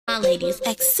My ladies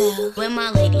excel. Where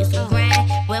my ladies who grind.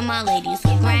 Where my ladies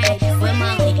who grind. Where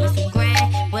my ladies who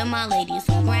grind. Where my ladies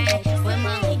who grind. Where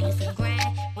my ladies who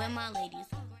grind. Where my ladies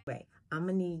who grind. Wait, I'm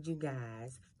gonna need you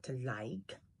guys to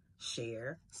like,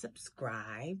 share,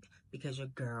 subscribe, because your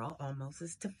girl almost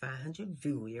is to 500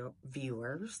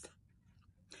 viewers.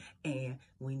 And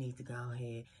we need to go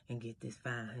ahead and get this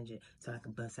 500 so I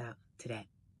can bust out to that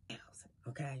 1,000,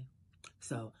 okay?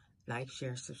 So, like,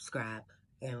 share, subscribe,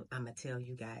 and I'm going to tell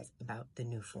you guys about the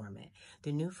new format.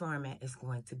 The new format is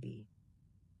going to be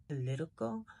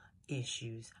political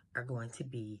issues are going to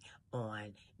be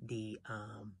on the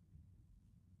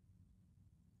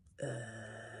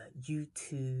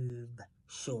YouTube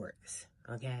shorts,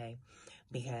 okay?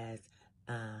 Because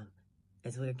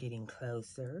as we're getting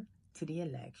closer to the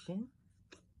election,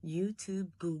 YouTube,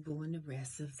 Google, and the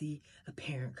rest of the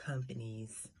apparent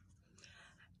companies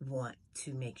want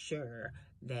to make sure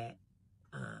that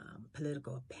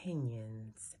political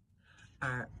opinions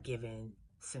aren't given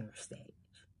center stage.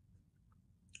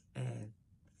 And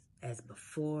as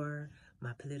before,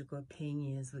 my political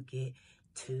opinions would get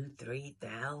 2,000,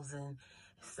 3,000.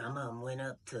 Some of them went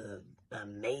up to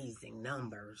amazing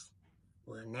numbers.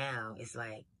 Well, now it's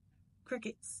like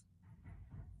crickets.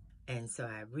 And so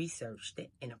I researched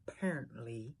it, and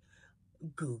apparently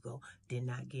Google did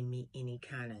not give me any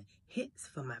kind of hits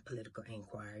for my political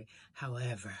inquiry.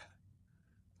 However,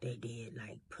 they did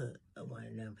like put one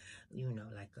of them,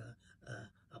 like a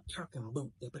parking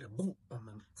boot. They put a boot on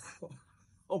my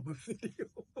video.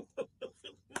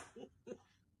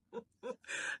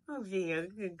 My video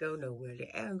couldn't go nowhere.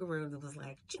 The algorithm was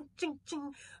like ching ching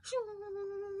ching ching,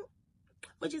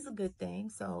 which is a good thing.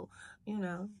 So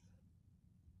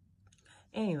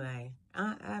anyway,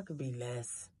 I could be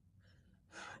less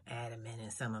adamant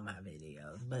in some of my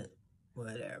videos, but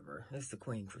whatever. It's the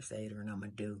Queen Crusader, and I'm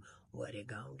gonna do what it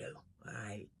gonna do.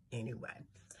 Alright, anyway.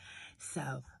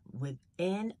 So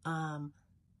within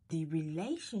the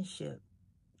relationship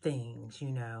things,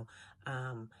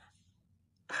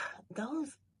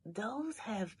 those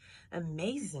have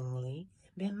amazingly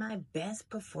been my best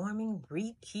performing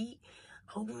repeat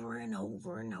over and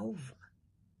over and over.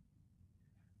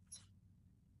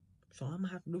 So I'm gonna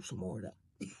have to do some more of that.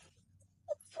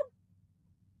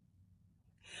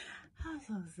 I'm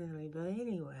so silly, but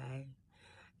anyway,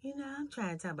 I'm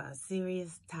trying to talk about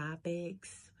serious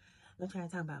topics. I'm trying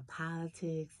to talk about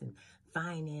politics and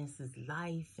finances,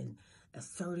 life, and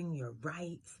asserting your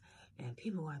rights. And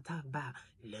people want to talk about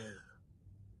love.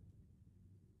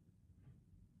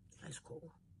 That's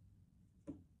cool.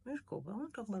 That's cool, but I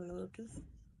want to talk about love too.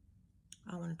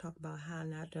 I want to talk about how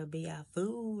not to be a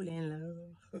fool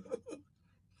in love.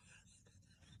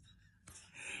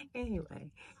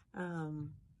 Anyway,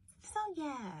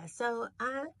 so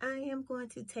I am going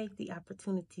to take the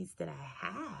opportunities that I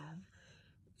have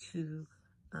to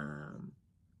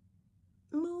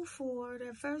move forward.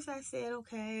 At first I said,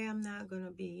 okay, I'm not going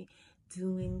to be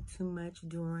doing too much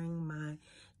during my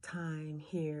time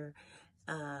here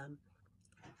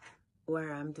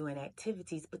where I'm doing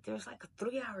activities, but there's like a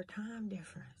 3-hour time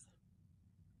difference.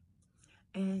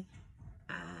 And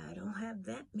I don't have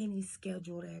that many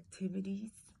scheduled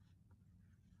activities.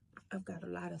 I've got a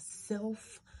lot of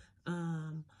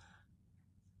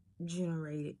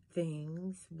self-generated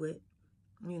things with,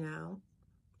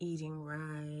 eating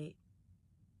right,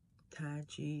 Tai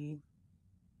Chi.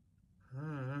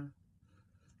 I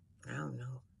don't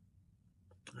know.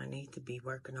 I need to be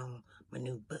working on my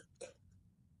new book.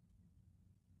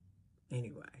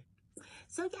 Anyway.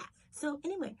 So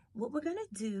anyway, what we're going to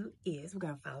do is we're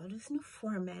going to follow this new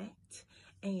format,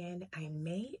 and I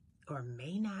may or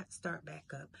may not start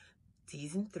back up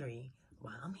season 3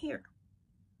 while I'm here.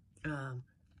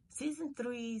 Season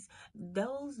 3's,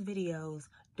 those videos,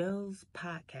 those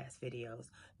podcast videos,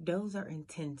 those are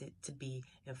intended to be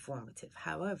informative.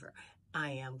 However,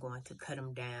 I am going to cut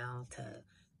them down to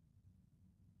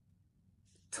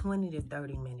 20 to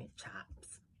 30 minute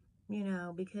chops,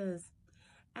 because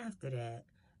after that,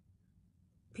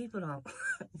 people don't,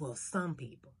 well, some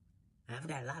people, I've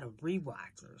got a lot of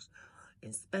rewatchers,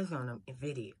 especially on the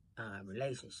video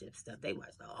relationship stuff, they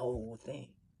watch the whole thing.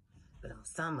 But on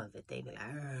some of it, they be like,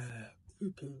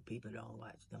 people don't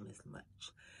watch them as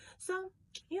much. So,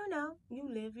 you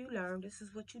live, you learn. This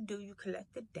is what you do. You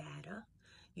collect the data.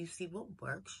 You see what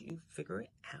works. You figure it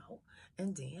out.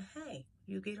 And then, hey,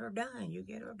 you get her done. You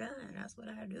get her done. That's what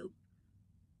I do.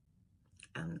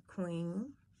 I'm the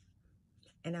queen.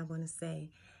 And I want to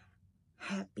say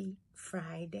happy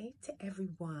Friday to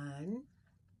everyone.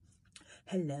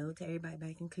 Hello to everybody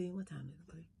back in Cleveland. What time is it,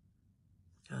 please?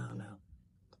 I don't know.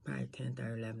 Probably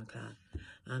 10:30, 11 o'clock.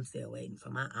 I'm still waiting for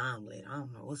my omelet. I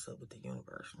don't know what's up with the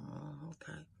universe. Oh,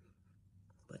 okay.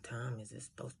 What time is it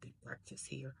supposed to be breakfast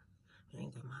here? I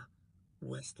ain't got my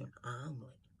Western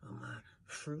omelet or my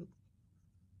fruit.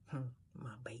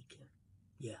 My bacon.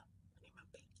 Yeah, I need my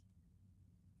bacon.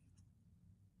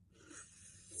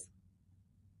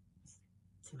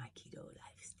 It's my keto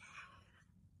lifestyle.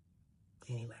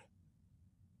 Anyway,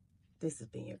 this has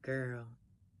been your girl.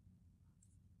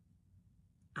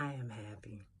 I am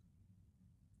happy.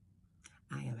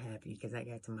 I am happy because I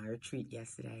got to my retreat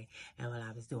yesterday, and while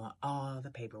I was doing all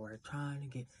the paperwork, trying to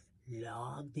get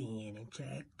logged in and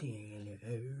checked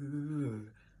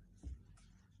in,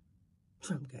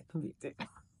 Trump got convicted. I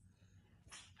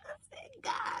said,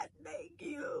 God, thank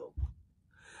you.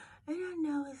 And I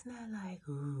know it's not like,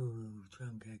 ooh,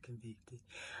 Trump got convicted,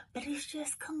 but it's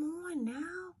just, come on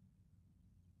now.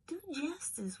 Do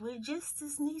justice where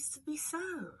justice needs to be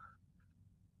served.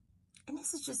 And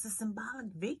this is just a symbolic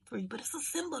victory, but it's a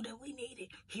symbol that we needed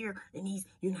here in these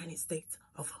United States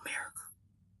of America.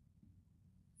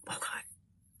 Okay.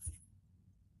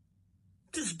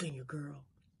 This has been your girl,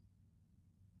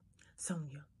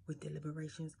 Sonya, with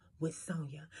Deliberations with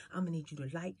Sonya. I'm going to need you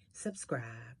to like,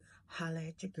 subscribe, holla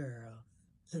at your girl,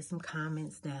 put some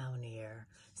comments down there,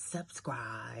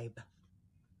 subscribe.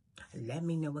 Let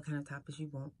me know what kind of topics you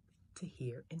want to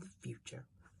hear in the future,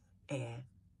 and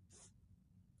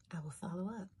I will follow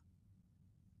up.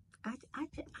 I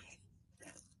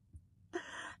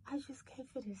just came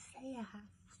for to say hi.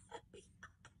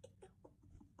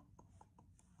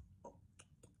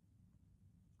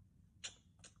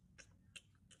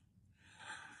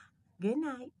 Good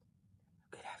night.